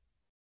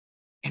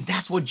 And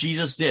that's what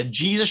Jesus did.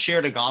 Jesus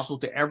shared the gospel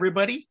to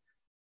everybody.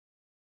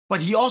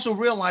 But he also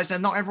realized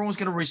that not everyone's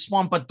going to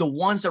respond. But the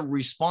ones that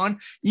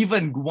respond,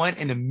 even went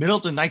in the middle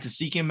of the night to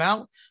seek him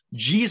out,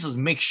 Jesus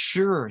makes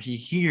sure he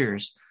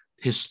hears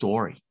his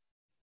story.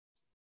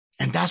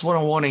 And that's what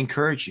I want to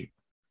encourage you.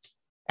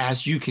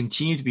 As you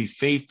continue to be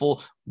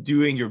faithful,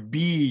 doing your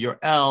B, your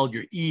L,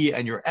 your E,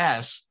 and your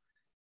S,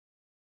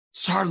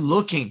 start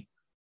looking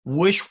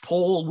which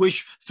pole,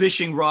 which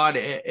fishing rod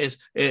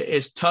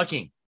is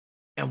tugging.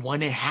 And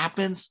when it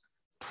happens,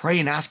 pray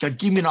and ask God,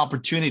 give me an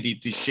opportunity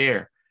to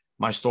share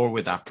my story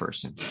with that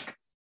person.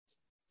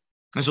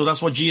 And so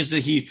that's what Jesus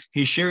did.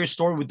 He shared his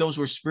story with those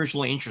who are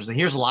spiritually interested.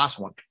 Here's the last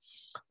one.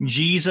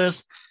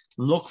 Jesus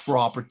looked for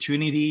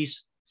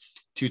opportunities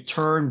to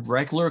turn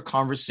regular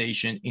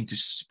conversation into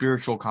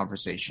spiritual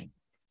conversation.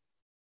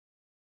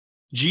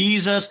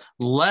 Jesus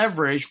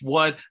leveraged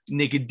what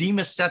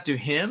Nicodemus said to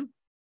him,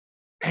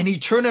 and he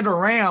turned it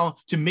around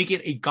to make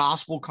it a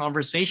gospel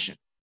conversation.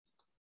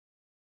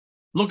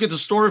 Look at the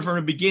story from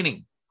the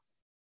beginning.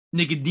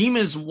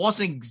 Nicodemus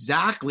wasn't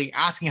exactly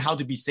asking how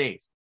to be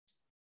saved.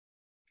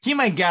 He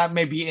might get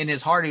maybe in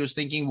his heart, he was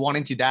thinking,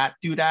 wanting to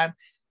do that.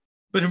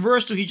 But in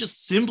verse 2, he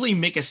just simply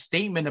make a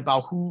statement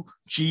about who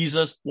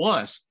Jesus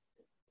was.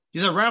 He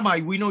said,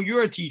 Rabbi, we know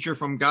you're a teacher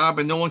from God,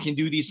 but no one can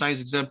do these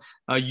signs except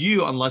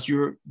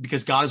you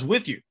because God is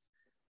with you.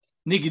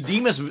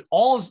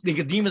 all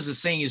Nicodemus is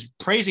saying is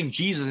praising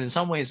Jesus in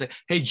some way and say,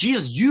 hey,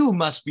 Jesus, you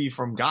must be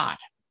from God.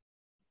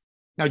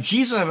 Now,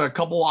 Jesus have a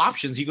couple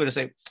options. He could have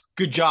said,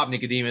 good job,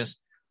 Nicodemus.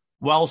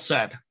 Well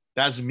said.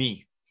 That's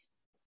me.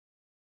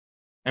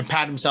 And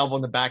pat himself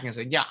on the back and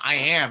say, yeah, I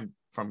am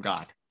from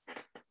God.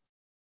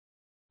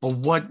 But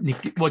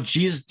what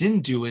Jesus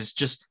didn't do is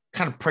just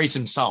kind of praise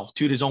himself,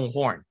 toot his own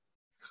horn.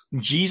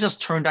 Jesus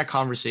turned that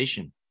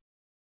conversation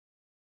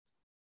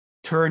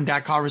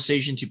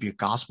to be a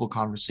gospel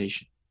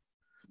conversation.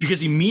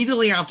 Because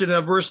immediately after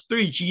that, verse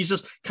 3,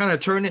 Jesus kind of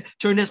turned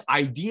this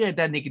idea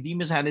that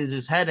Nicodemus had in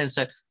his head and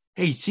said,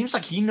 hey, it seems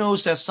like he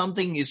knows that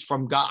something is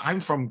from God. I'm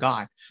from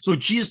God. So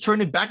Jesus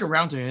turned it back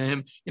around to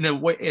him in a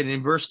way, and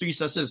in verse 3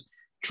 says this,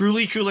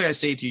 truly, truly, I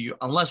say to you,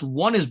 unless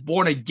one is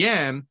born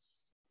again,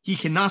 he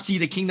cannot see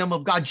the kingdom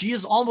of God.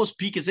 Jesus almost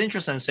piqued his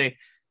interest and say,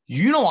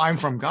 you know I'm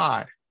from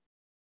God.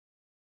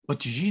 But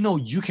do you know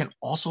you can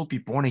also be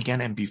born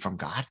again and be from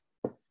God?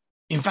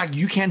 In fact,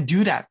 you can't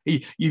do that.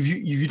 If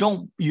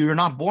you're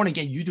not born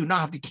again, you do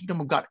not have the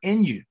kingdom of God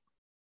in you.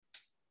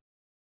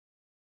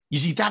 You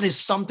see, that is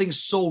something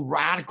so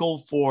radical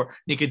for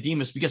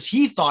Nicodemus because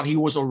he thought he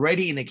was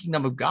already in the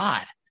kingdom of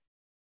God.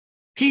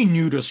 He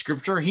knew the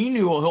scripture. He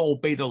knew he'll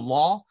obey the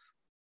law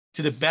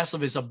to the best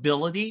of his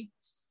ability.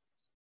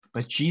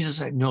 But Jesus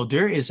said, no,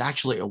 there is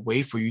actually a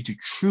way for you to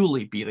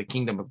truly be the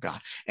kingdom of God.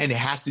 And it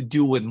has to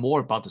do with more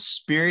about the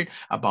Spirit,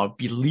 about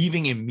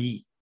believing in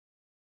me.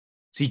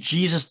 See,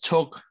 Jesus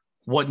took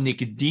what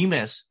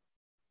Nicodemus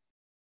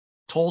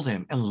told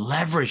him and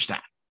leveraged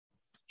that,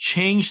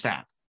 changed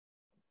that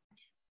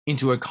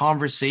into a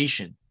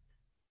conversation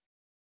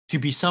to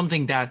be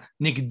something that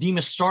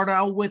Nicodemus started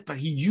out with, but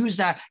he used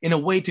that in a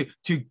way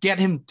to get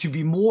him to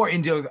be more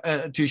into,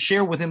 to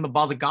share with him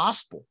about the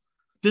gospel.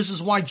 This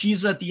is why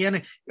Jesus at the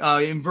end,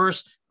 in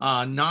verse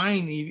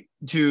 9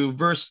 to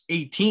verse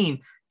 18,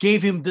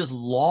 gave him this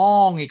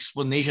long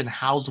explanation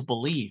how to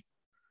believe.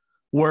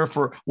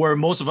 Where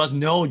most of us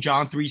know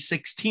John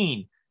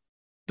 3:16,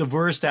 the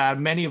verse that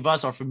many of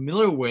us are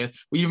familiar with,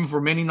 even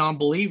for many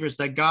non-believers,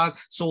 that God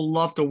so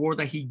loved the world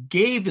that he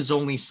gave his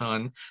only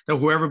son, that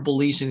whoever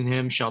believes in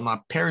him shall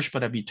not perish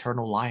but have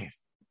eternal life.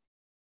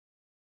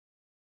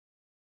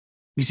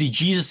 You see,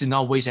 Jesus did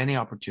not waste any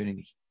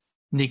opportunity.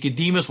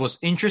 Nicodemus was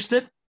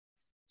interested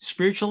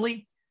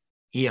spiritually.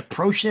 He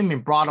approached him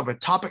and brought up a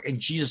topic, and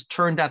Jesus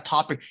turned that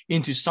topic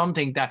into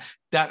something that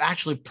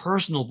actually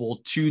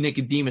personable to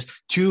Nicodemus,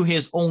 to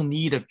his own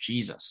need of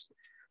Jesus.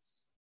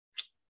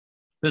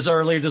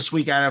 Earlier this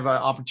week, I have an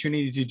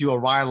opportunity to do a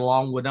ride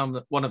along with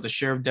one of the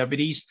sheriff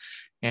deputies.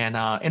 And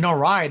in our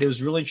ride, it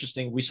was really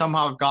interesting. We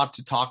somehow got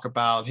to talk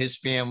about his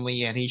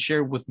family, and he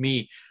shared with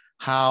me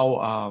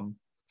how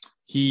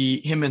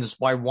him and his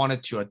wife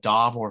wanted to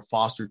adopt or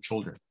foster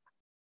children.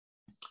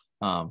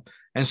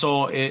 And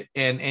so it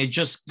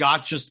just,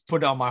 God just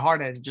put it on my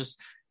heart and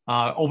just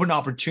opened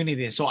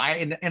opportunity. So I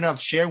ended up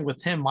sharing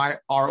with him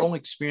our own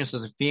experience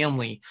as a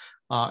family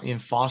in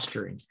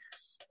fostering.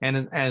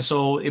 And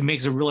so it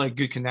makes a really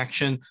good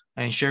connection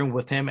and sharing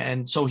with him.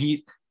 And so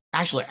he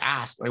actually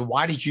asked, like,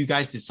 why did you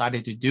guys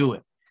decide to do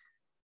it?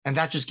 And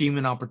that just gave me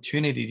an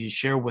opportunity to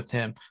share with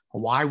him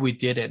why we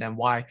did it and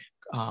why,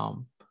 out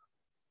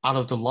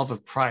of the love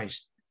of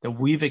Christ that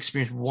we've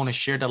experienced, we want to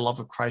share the love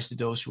of Christ to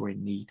those who are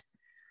in need.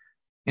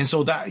 And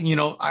so that,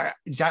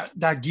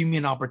 that gave me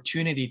an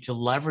opportunity to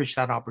leverage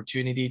that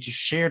opportunity to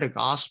share the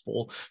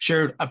gospel,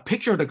 share a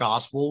picture of the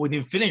gospel. We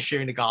didn't finish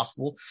sharing the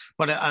gospel,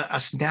 but a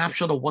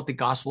snapshot of what the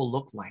gospel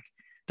looked like.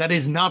 That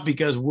is not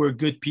because we're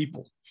good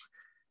people,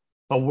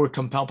 but we're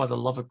compelled by the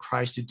love of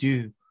Christ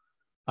to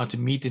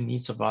meet the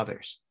needs of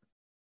others.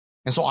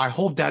 And so I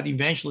hope that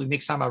eventually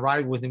next time I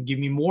ride with him, give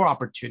me more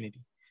opportunity.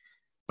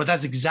 But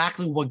that's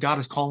exactly what God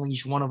is calling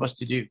each one of us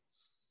to do.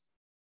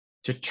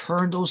 To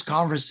turn those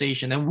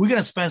conversations. And we're going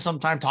to spend some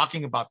time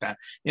talking about that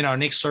in our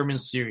next sermon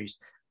series.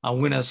 We're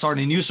going to start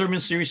a new sermon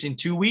series in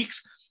 2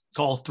 weeks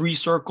called 3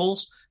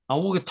 Circles.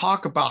 We're going to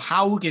talk about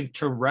how we can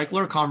turn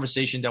regular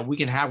conversation that we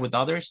can have with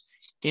others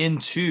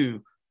into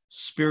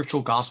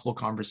spiritual gospel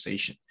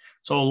conversation.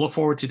 So look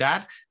forward to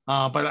that.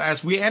 But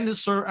as we end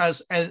this,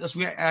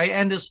 I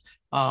end this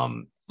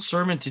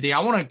sermon today,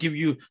 I want to give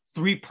you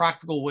 3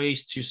 practical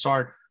ways to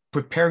start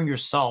preparing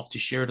yourself to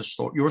share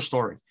your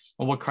story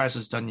of what Christ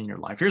has done in your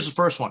life. Here's the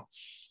first one.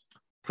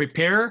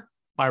 Prepare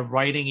by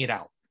writing it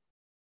out.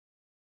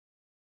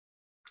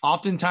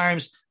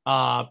 Oftentimes,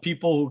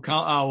 people who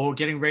are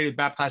getting ready to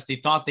baptize, they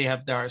thought they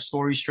have their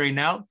story straightened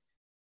out.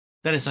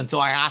 Then it's until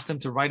I ask them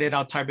to write it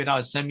out, type it out,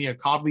 and send me a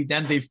copy.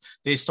 Then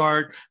they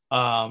start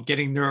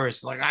getting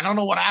nervous. Like, I don't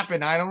know what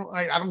happened. I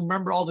don't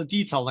remember all the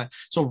detail. And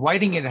so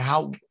writing it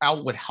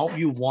out would help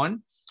you,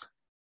 1,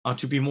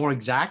 to be more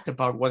exact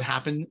about what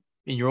happened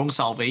in your own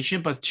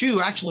salvation, but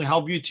 2, actually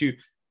help you to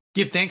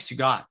give thanks to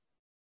God.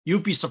 You'll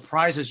be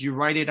surprised as you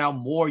write it out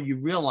more, you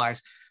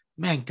realize,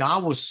 man,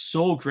 God was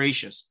so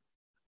gracious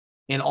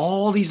in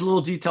all these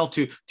little details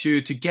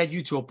to get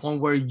you to a point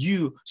where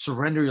you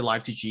surrender your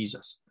life to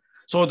Jesus.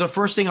 So the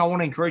first thing I want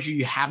to encourage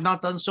you have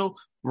not done so,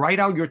 write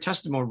out your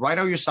testimony, write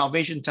out your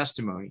salvation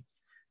testimony.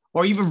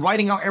 or even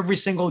writing out every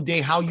single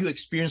day how you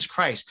experience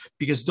Christ,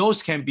 because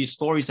those can be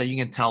stories that you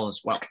can tell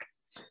as well.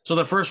 So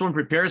the first one,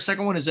 prepare.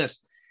 Second one is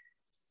this: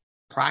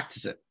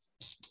 practice it.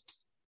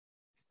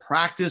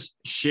 Practice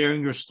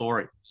sharing your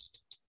story.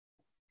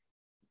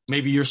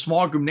 Maybe your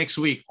small group next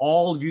week,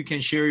 all of you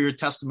can share your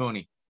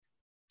testimony.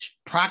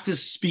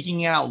 Practice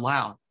speaking it out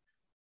loud.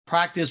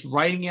 Practice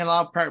writing it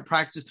out.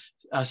 Practice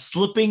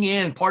slipping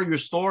in part of your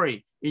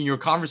story in your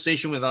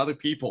conversation with other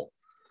people.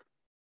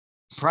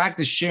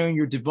 Practice sharing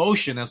your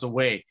devotion as a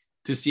way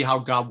to see how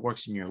God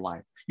works in your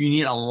life. You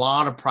need a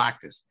lot of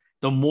practice.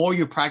 The more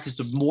you practice,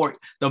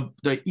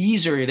 the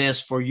easier it is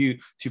for you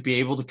to be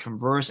able to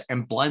converse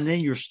and blend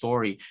in your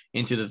story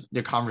into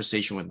the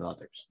conversation with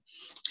others.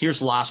 Here's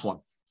the last one.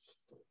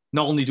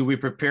 Not only do we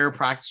prepare,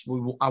 practice,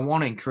 I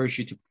want to encourage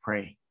you to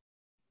pray.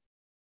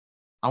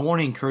 I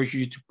want to encourage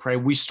you to pray.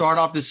 We start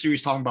off this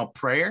series talking about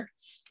prayer,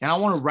 and I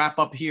want to wrap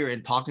up here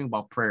in talking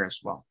about prayer as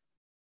well.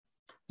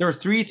 There are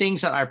 3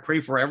 things that I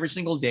pray for every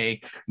single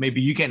day. Maybe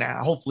you can,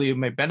 hopefully it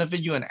may benefit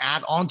you and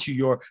add on to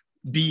your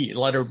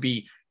letter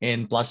B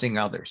in blessing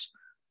others.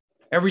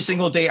 Every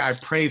single day I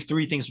pray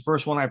 3 things. The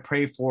first one, I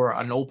pray for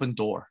an open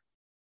door.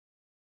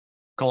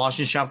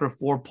 Colossians chapter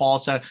 4, Paul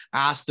said,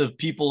 ask the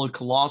people of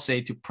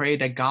Colossae to pray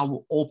that God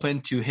will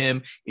open to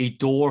him a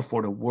door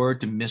for the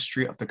word, the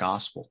mystery of the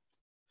gospel.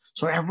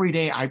 So every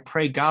day I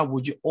pray, God,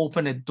 would you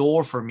open a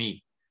door for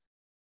me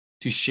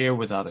to share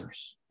with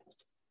others?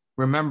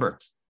 Remember,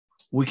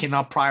 we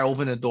cannot pry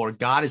open the door.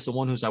 God is the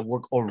one who's at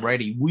work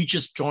already. We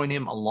just join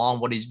him along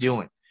what he's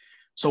doing.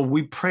 So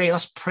we pray,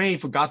 let's pray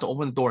for God to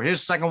open the door.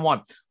 Here's the second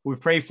one. We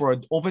pray for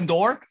an open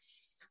door.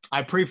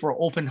 I pray for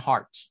open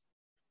hearts.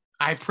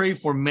 I pray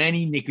for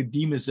many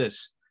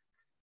Nicodemuses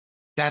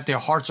that their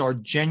hearts are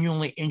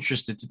genuinely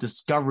interested to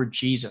discover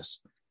Jesus.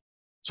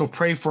 So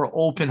pray for an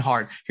open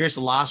heart. Here's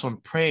the last one.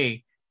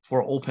 Pray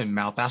for open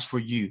mouth. That's for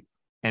you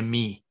and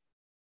me.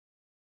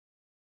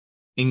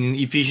 In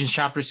Ephesians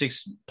chapter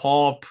 6,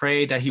 Paul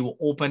prayed that he will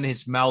open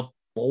his mouth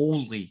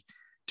boldly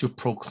to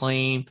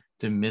proclaim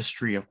the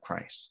mystery of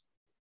Christ.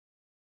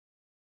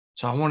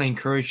 So I want to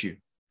encourage you.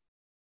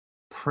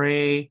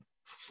 Pray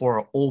for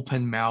an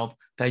open mouth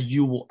that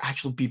you will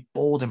actually be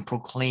bold in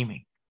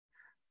proclaiming.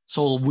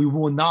 So we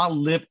will not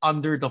live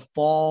under the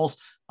false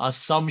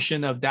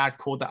assumption of that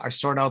quote that I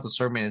started out the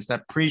sermon, is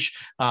that preach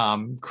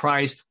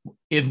Christ,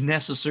 if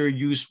necessary,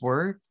 use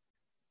word.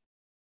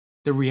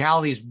 The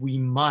reality is we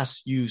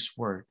must use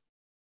word.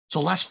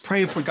 So let's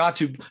pray for God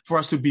for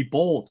us to be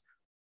bold.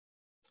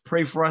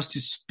 Pray for us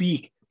to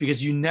speak,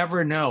 because you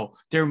never know.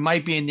 There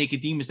might be a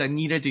Nicodemus that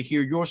needed to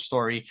hear your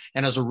story,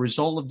 and as a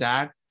result of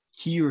that,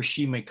 he or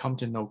she may come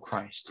to know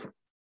Christ.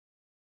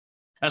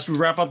 As we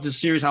wrap up this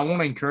series, I want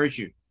to encourage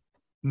you,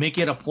 make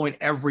it a point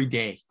every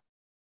day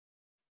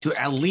to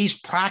at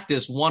least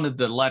practice one of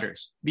the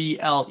letters,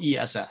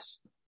 BLESS.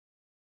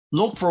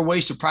 Look for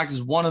ways to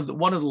practice one of the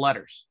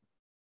letters.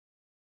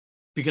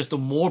 Because the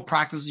more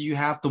practices you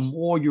have, the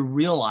more you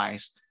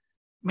realize,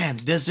 man,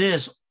 this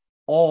is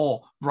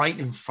all right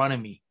in front of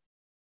me.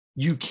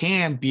 You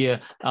can be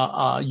a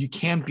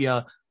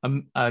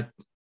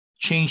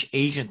change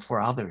agent for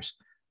others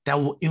that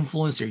will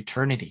influence their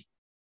eternity.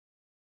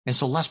 And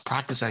so let's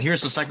practice that.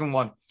 Here's the second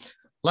one.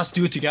 Let's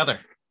do it together.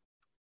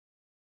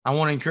 I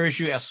want to encourage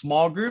you as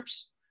small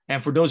groups.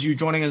 And for those of you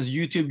joining us on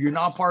YouTube, you're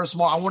not part of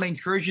small. I want to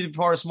encourage you to be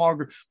part of a small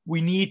group.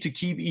 We need to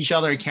keep each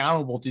other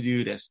accountable to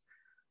do this.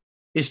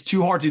 It's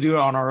too hard to do it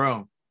on our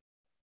own.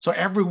 So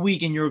every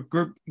week in your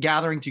group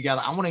gathering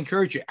together, I want to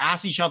encourage you,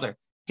 ask each other,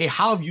 hey,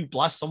 how have you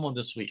blessed someone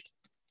this week?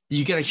 Did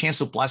you get a chance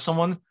to bless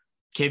someone?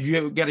 Okay, have you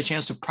ever get a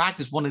chance to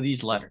practice one of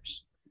these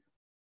letters?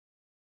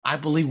 I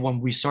believe when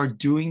we start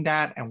doing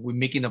that and we're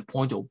making a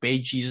point to obey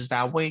Jesus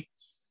that way,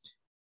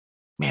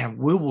 man,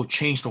 we will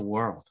change the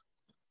world.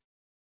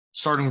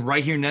 Starting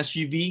right here in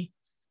SGV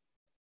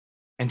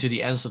and to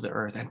the ends of the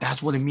earth. And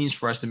that's what it means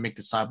for us to make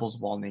disciples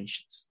of all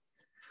nations.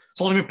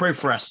 So let me pray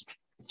for us.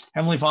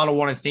 Heavenly Father, I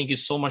want to thank you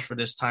so much for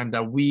this time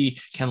that we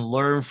can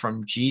learn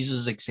from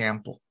Jesus'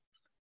 example,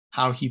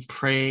 how he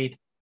prayed,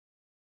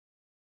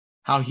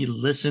 how he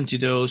listened to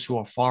those who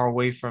are far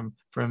away from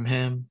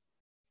him,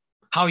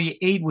 how he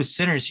ate with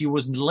sinners. He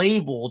was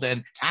labeled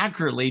and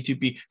accurately to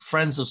be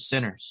friends of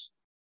sinners,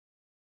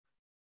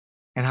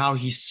 and how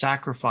he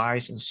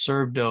sacrificed and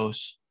served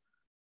those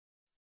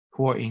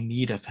who are in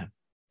need of him.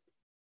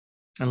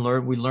 And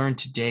Lord, we learn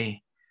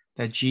today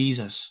that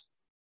Jesus,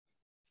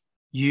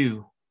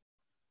 you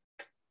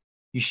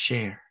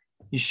share.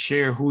 You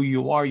share who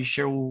you are. You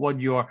share what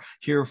you are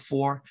here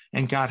for.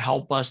 And God,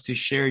 help us to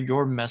share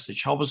your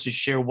message. Help us to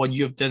share what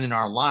you have done in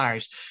our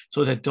lives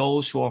so that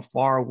those who are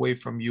far away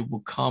from you will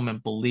come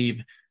and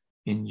believe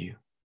in you.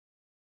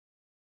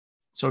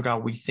 So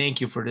God, we thank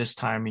you for this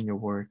time in your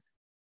word.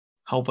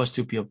 Help us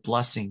to be a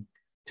blessing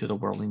to the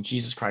world. In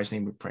Jesus Christ's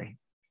name we pray.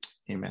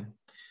 Amen.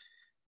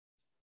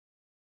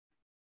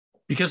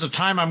 Because of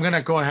time, I'm going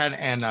to go ahead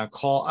and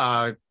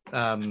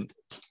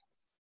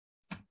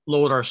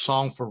load our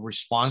song for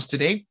response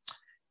today.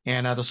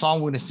 And the song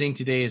we're going to sing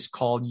today is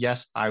called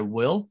Yes, I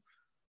Will.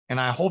 And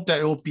I hope that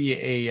it will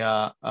be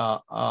I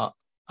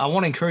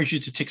want to encourage you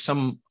to take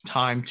some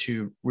time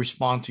to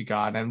respond to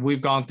God. And we've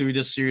gone through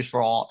this series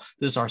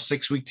this is our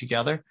 6 week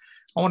together.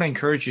 I want to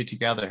encourage you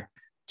together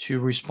to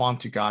respond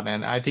to God.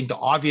 And I think the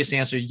obvious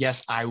answer,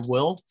 yes, I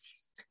will.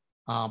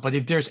 But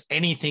if there's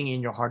anything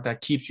in your heart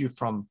that keeps you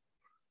from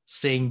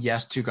saying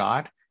yes to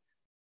God,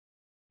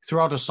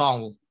 throughout the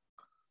song,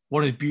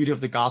 one of the beauty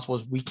of the gospel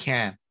is we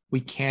can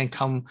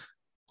come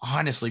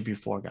honestly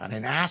before God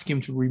and ask him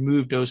to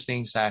remove those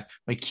things that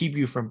might keep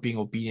you from being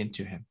obedient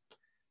to him.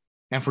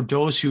 And for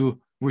those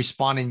who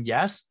respond in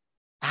yes,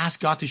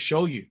 ask God to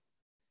show you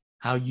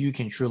how you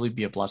can truly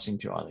be a blessing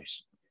to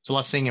others. So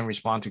let's sing and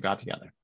respond to God together.